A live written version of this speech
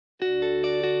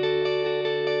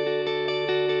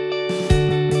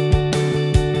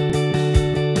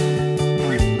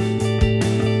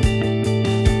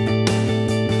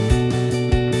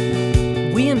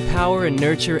empower and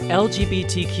nurture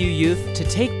LGBTQ youth to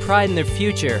take pride in their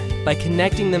future by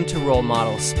connecting them to role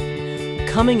models.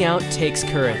 Coming out takes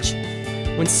courage.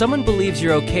 When someone believes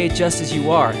you're okay just as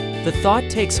you are, the thought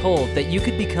takes hold that you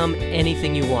could become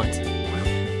anything you want.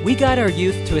 We guide our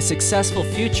youth to a successful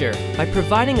future by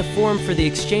providing a forum for the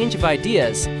exchange of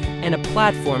ideas and a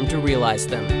platform to realize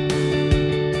them.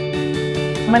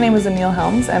 My name is Anil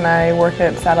Helms and I work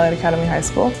at Satellite Academy High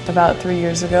School. About 3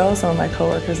 years ago, some of my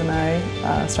coworkers and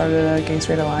I started a Gay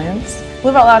Straight Alliance.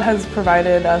 Live Out Loud has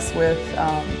provided us with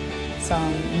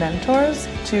some mentors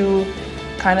to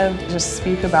kind of just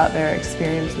speak about their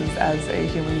experiences as a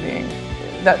human being.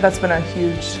 That's been a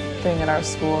huge thing at our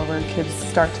school where kids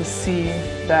start to see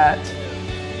that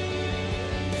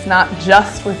it's not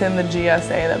just within the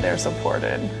GSA that they're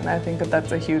supported, and I think that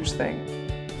that's a huge thing.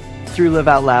 Through Live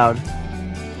Out Loud,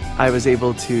 I was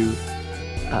able to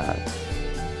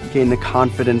gain the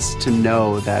confidence to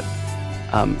know that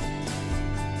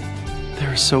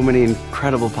there are so many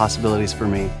incredible possibilities for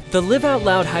me. The Live Out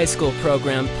Loud High School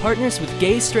program partners with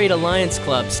Gay Straight Alliance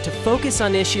clubs to focus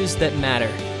on issues that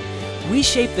matter. We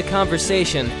shape the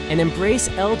conversation and embrace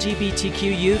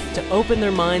LGBTQ youth to open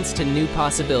their minds to new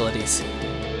possibilities.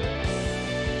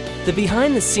 The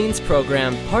Behind the Scenes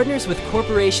program partners with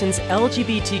corporations'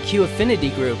 LGBTQ affinity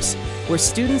groups, where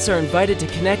students are invited to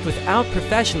connect with out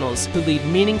professionals who lead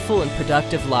meaningful and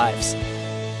productive lives.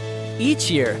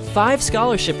 Each year, 5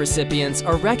 scholarship recipients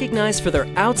are recognized for their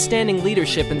outstanding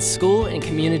leadership in school and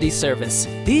community service.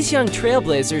 These young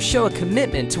trailblazers show a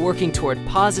commitment to working toward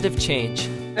positive change.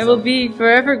 I will be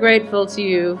forever grateful to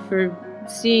you for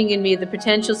seeing in me the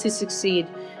potential to succeed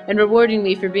and rewarding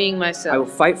me for being myself. I will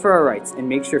fight for our rights and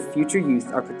make sure future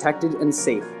youth are protected and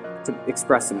safe to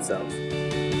express themselves.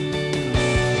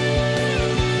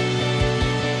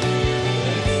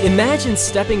 Imagine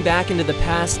stepping back into the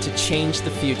past to change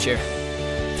the future.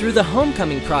 Through the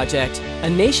Homecoming Project, a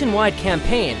nationwide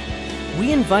campaign,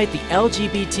 we invite the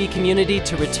LGBT community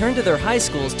to return to their high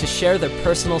schools to share their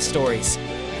personal stories.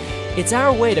 It's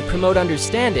our way to promote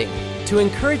understanding, to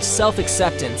encourage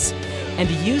self-acceptance, and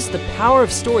to use the power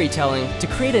of storytelling to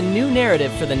create a new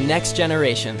narrative for the next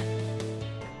generation.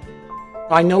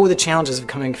 I know the challenges of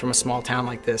coming from a small town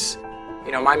like this.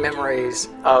 You know, my memories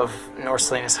of North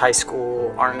Salinas High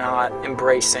School are not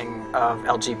embracing of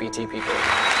LGBT people.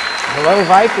 Hello,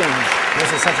 Vikings!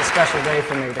 This is such a special day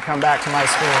for me to come back to my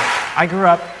school. I grew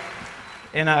up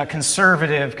in a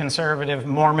conservative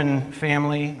Mormon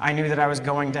family. I knew that I was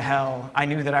going to hell. I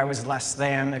knew that I was less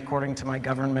than, according to my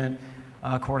government,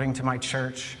 according to my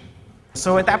church.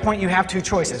 So at that point, you have 2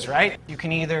 choices, right? You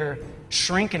can either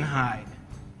shrink and hide.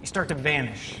 You start to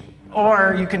vanish.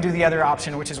 Or you can do the other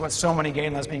option, which is what so many gay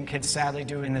and lesbian kids sadly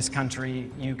do in this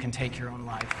country. You can take your own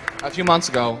life. A few months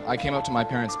ago, I came up to my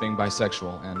parents being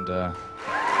bisexual, and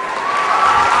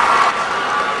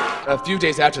a few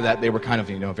days after that, they were kind of,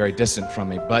 very distant from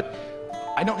me, but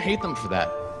I don't hate them for that.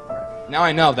 Now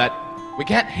I know that we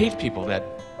can't hate people that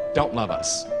don't love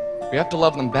us. We have to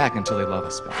love them back until they love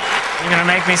us back. You're gonna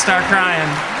make me start crying.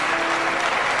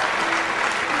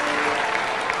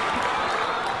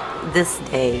 This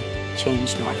day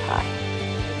changed North High.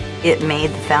 It made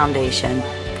the foundation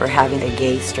for having a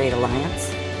Gay Straight Alliance.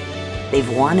 They've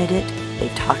wanted it,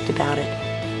 they've talked about it,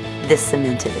 this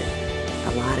cemented it.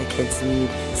 A lot of kids need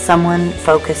someone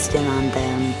focused in on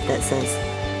them that says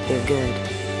they're good,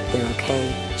 they're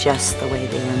okay, just the way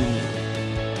they were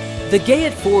made. The Gay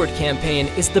It Forward campaign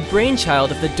is the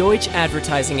brainchild of the Deutsch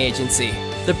Advertising Agency.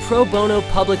 The pro bono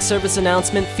public service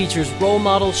announcement features role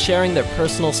models sharing their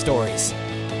personal stories.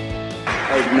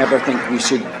 I never think we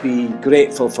should be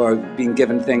grateful for being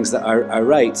given things that are our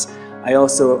rights. I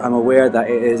also am aware that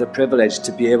it is a privilege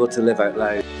to be able to live out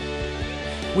loud.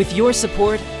 With your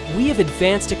support, we have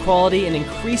advanced equality and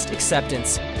increased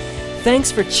acceptance.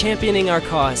 Thanks for championing our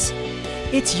cause.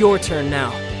 It's your turn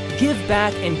now. Give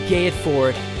back and gay it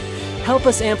forward. Help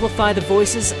us amplify the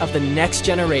voices of the next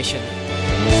generation.